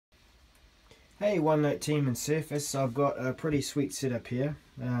Hey OneNote team and Surface, I've got a pretty sweet setup here.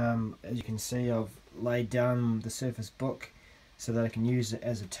 As you can see, I've laid down the Surface book so that I can use it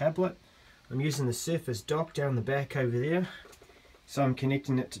as a tablet. I'm using the Surface dock down the back over there, so I'm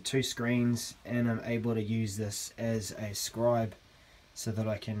connecting it to two screens and I'm able to use this as a scribe so that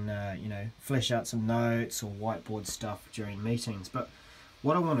I can flesh out some notes or whiteboard stuff during meetings. But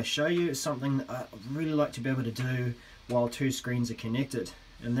what I want to show you is something that I really like to be able to do while two screens are connected,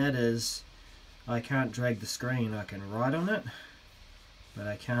 and that is I can't drag the screen. I can write on it, but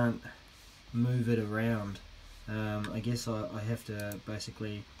I can't move it around. I guess I have to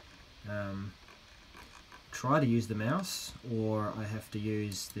basically try to use the mouse, or I have to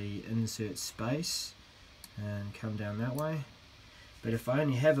use the insert space and come down that way. But if I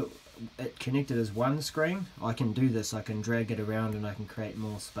only have it connected as one screen, I can do this. I can drag it around and I can create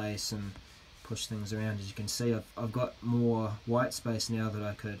more space and push things around. As you can see, I've got more white space now that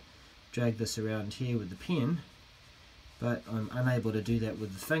I could drag this around here with the pen, but I'm unable to do that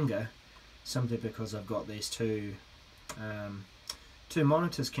with the finger simply because I've got these two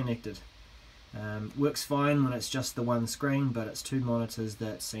monitors connected. Works fine when it's just the one screen, but it's two monitors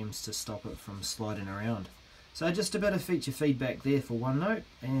that seems to stop it from sliding around. So just a bit of feature feedback there for OneNote,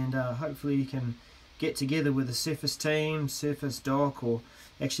 and hopefully you can get together with the Surface team, Surface dock, or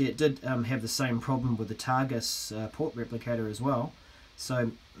actually it did have the same problem with the Targus port replicator as well.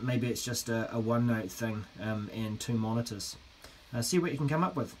 So maybe it's just a OneNote thing and two monitors. See what you can come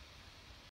up with.